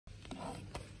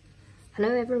Hello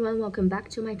everyone, welcome back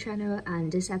to my channel,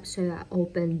 and this episode I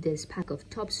opened this pack of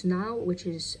Topps Now, which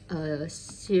is a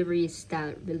series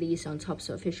that released on Topps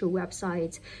official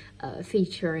website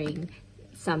featuring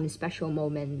some special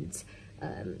moments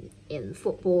in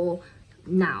football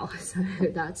now. So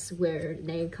that's where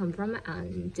they come from,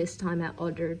 and this time I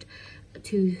ordered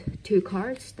two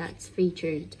cards that's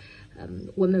featured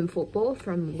women football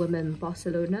from women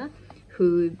Barcelona,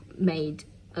 who made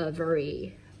a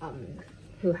very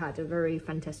who had a very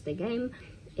fantastic game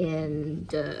in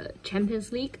the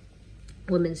Champions League,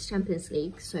 Women's Champions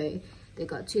League. So they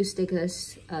got two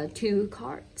stickers, two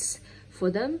cards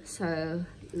for them. So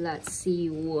let's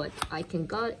see what I can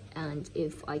get and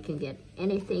if I can get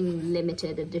anything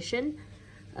limited edition.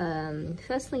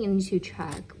 Firstly, I need to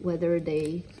check whether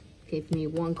they gave me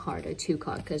one card or two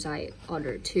cards, because I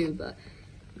ordered two, but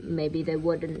maybe they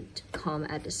wouldn't come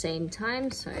at the same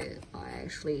time, so I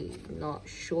actually not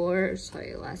sure. So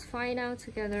let's find out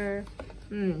together.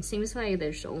 Seems like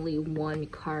there's only one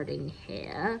card in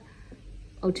here.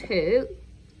 Oh, two.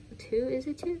 Is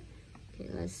it two? Okay,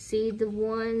 let's see the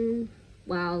one.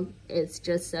 Wow, it's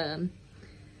just a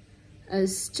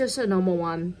normal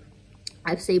one.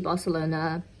 FC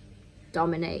Barcelona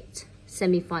dominate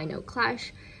semi-final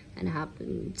clash, and it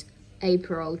happened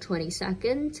April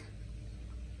 22nd.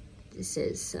 This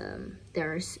is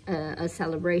there's a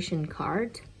celebration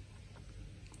card.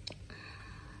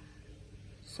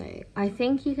 So I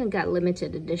think you can get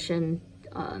limited edition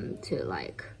to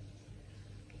like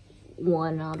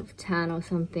 1 out of 10 or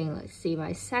something. Let's see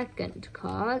my second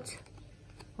card.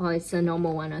 Oh, it's a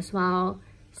normal one as well,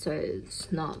 so it's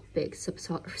not big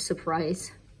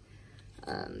surprise.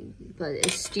 But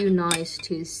it's still nice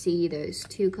to see those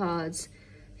two cards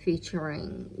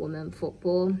featuring women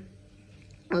football.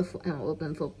 An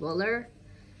open footballer.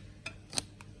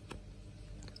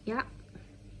 Yeah.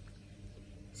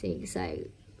 See, so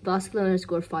Barcelona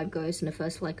scored 5 goals in the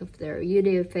first leg of their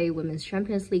UEFA Women's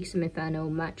Champions League semi-final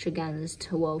match against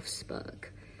Wolfsburg.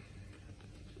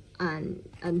 And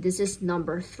this is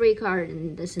number 3 card,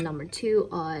 and this is number 2.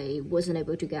 I wasn't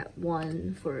able to get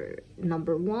one for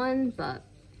number 1, but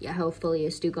yeah, hopefully I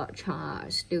still got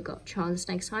chance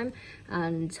next time,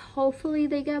 and hopefully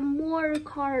they get more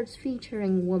cards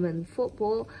featuring women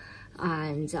football.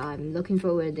 And I'm looking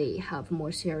forward they have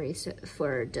more series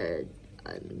for the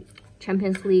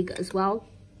Champions League as well,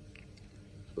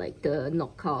 like the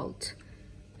knockout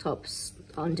Topps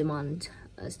on demand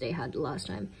as they had last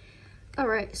time.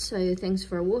 Alright, so thanks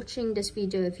for watching this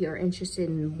video. If you're interested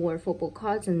in more football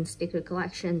cards and sticker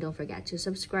collection, don't forget to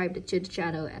subscribe to the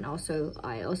channel. And also,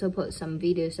 I also put some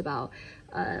videos about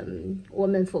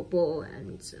women football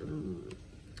and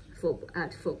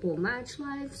at Football Match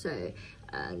Live. So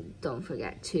don't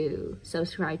forget to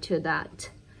subscribe to that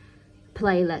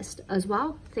playlist as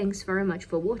well. Thanks very much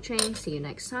for watching. See you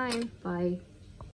next time. Bye.